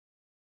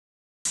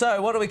So,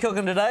 what are we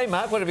cooking today,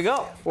 Mark? What have we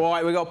got?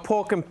 Right, we've got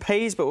pork and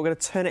peas, but we're going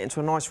to turn it into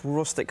a nice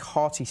rustic,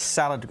 hearty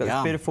salad. We've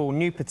got these beautiful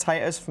new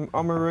potatoes from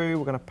Oamaru.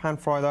 We're going to pan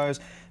fry those.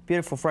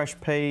 Beautiful fresh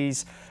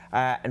peas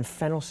and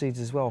fennel seeds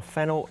as well.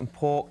 Fennel and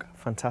pork,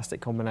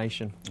 fantastic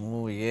combination.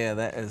 Oh yeah,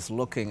 that is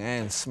looking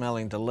and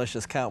smelling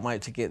delicious. Can't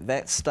wait to get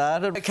that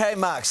started. Okay,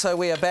 Mark, so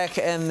we are back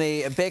in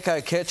the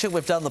Becco kitchen.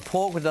 We've done the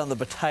pork, we've done the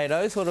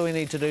potatoes. What do we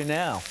need to do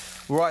now?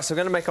 Right, so we're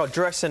going to make our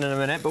dressing in a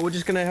minute, but we're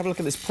just going to have a look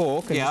at this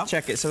pork and just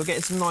check it. So we're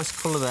getting some nice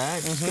colour there.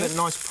 Just give it a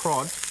nice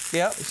prod.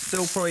 Yep. It's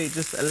still probably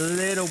just a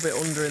little bit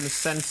under in the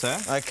centre.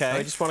 Okay. So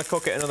we just want to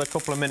cook it another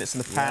couple of minutes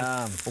in the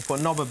pan. We'll put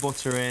a knob of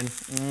butter in,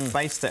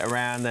 baste it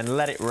around, then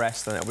let it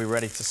rest, and it'll be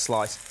ready to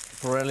slice.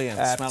 Brilliant.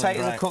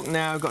 Potatoes are cooked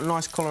now. We've got a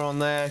nice colour on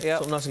there. Yep.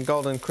 Sort of nice and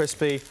golden and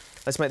crispy.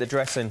 Let's make the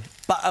dressing.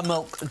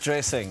 Buttermilk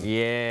dressing.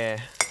 Yeah.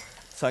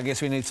 So I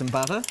guess we need some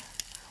butter.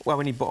 Well,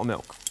 we need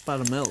buttermilk.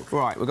 Buttermilk.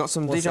 Right, we've got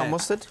some Dijon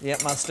mustard.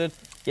 Yep, mustard.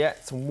 Yeah,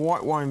 some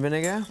white wine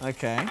vinegar.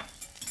 Okay.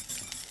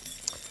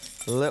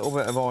 A little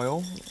bit of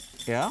oil.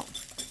 Yeah.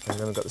 And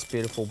then we've got this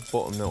beautiful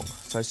buttermilk.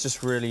 So it's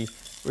just really,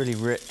 really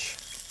rich.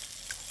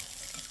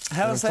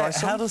 How does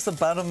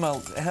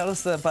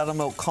the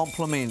buttermilk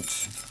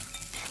complement?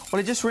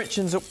 Well, it just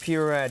richens up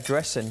your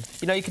dressing.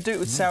 You know, you could do it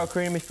with sour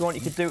cream if you want.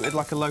 You could do it with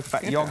like a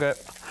low-fat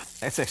yoghurt.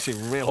 That's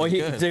actually really good. Or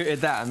you could do it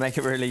with that and make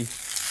it really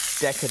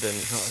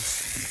decadent.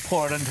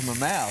 Pour it into my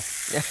mouth.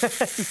 Yeah.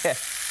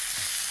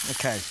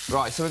 Okay.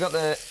 Right, so we've got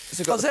the.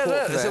 So is that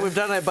it? Is it we've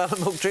done our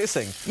buttermilk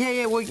dressing?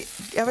 Yeah. Well,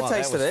 have a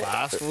taste of it.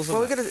 Fast, wasn't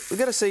well, we've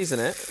got to season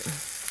it.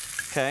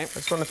 Okay. I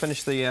just want to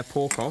finish the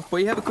pork off. But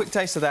you have a quick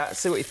taste of that.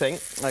 See what you think.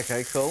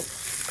 Okay. Cool.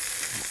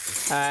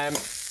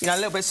 You know, a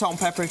little bit of salt and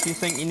pepper if you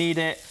think you need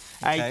it.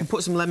 You can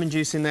put some lemon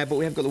juice in there, but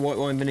we have got the white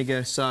wine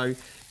vinegar, so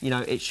you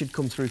know it should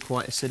come through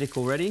quite acidic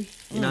already.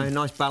 You know,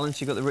 nice balance.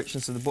 You've got the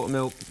richness of the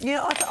buttermilk.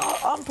 Yeah,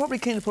 I'm probably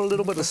keen to put a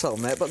little bit of salt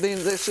in that, but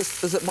then that's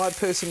just—is it my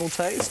personal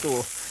taste,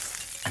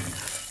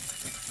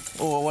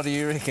 or what do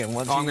you reckon?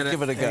 Once you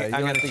give it a go,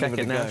 I'm going to check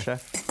it now,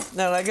 chef.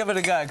 No, give it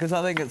a go because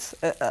I think it's.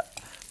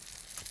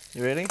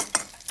 You ready?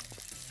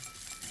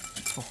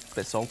 Oh, a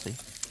bit salty.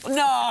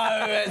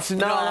 No, it's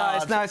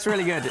not. No, it's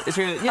really good. It's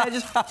really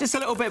just a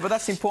little bit, but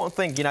that's the important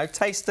thing. You know,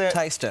 taste it.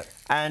 Taste it.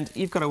 And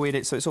you've got to eat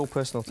it, so it's all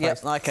personal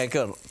taste. Yep. Okay,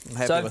 good. I'm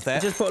happy with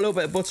that. Just put a little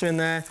bit of butter in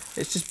there.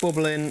 It's just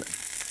bubbling,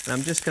 and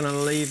I'm just going to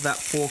leave that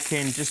pork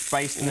in, just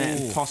basting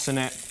it and tossing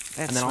it,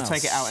 and then I'll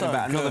take it out in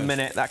about another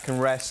minute. That can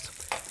rest.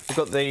 We've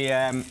got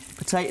the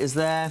potatoes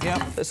there.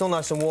 Yep. It's all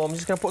nice and warm. I'm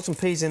just going to put some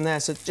peas in there,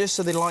 so just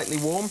so they're lightly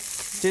warm.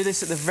 Do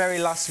this at the very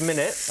last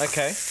minute.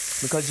 Okay.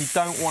 Because you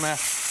don't want to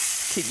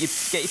get your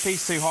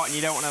peas too hot, and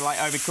you don't want to like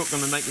overcook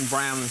them and make them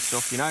brown and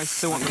stuff. You know,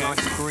 still want a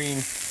nice green,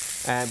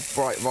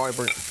 bright,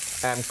 vibrant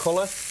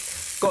colour.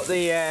 Got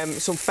the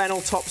some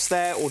fennel tops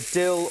there, or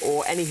dill,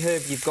 or any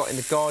herb you've got in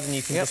the garden.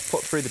 You can just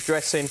put through the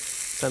dressing.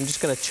 So I'm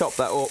just going to chop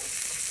that up.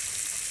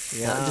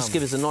 And just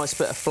give us a nice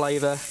bit of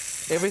flavour.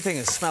 Everything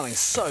is smelling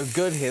so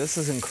good here. This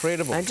is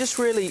incredible. And just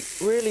really,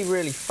 really,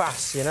 really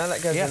fast, you know,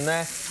 that goes in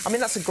there. I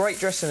mean, that's a great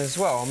dressing as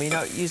well. I mean, you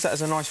know, use that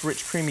as a nice,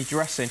 rich, creamy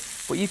dressing,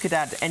 but you could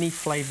add any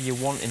flavour you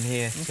want in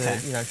here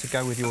to, you know, to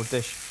go with your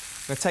dish.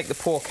 I'm going to take the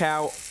pork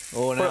out,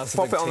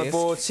 pop it on the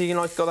board so you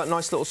know, got that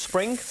nice little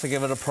spring. So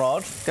give it a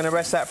prod. Going to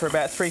rest that for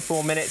about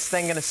 3-4 minutes,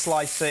 then going to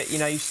slice it. You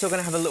know, you're still going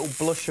to have a little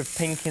blush of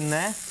pink in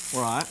there.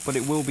 Right. But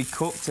it will be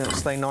cooked and it'll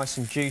stay nice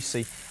and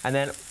juicy. And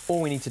then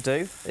all we need to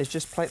do is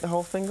just plate the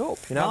whole thing up.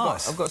 You know,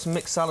 I've got some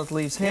mixed salad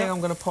leaves here.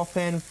 I'm going to pop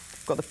in.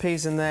 Got the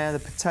peas in there, the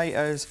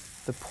potatoes,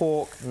 the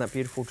pork, and that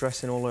beautiful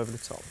dressing all over the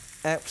top.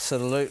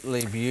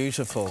 Absolutely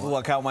beautiful. Well,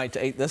 I can't wait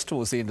to eat this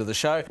towards the end of the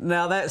show.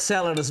 Now that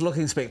salad is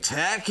looking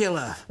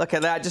spectacular. Look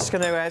at that. Just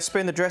going to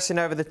spoon the dressing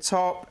over the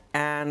top,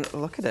 and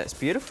look at it. It's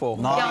beautiful.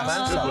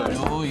 Nice.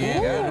 Oh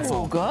yeah,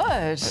 beautiful.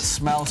 Good. It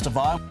smells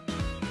divine.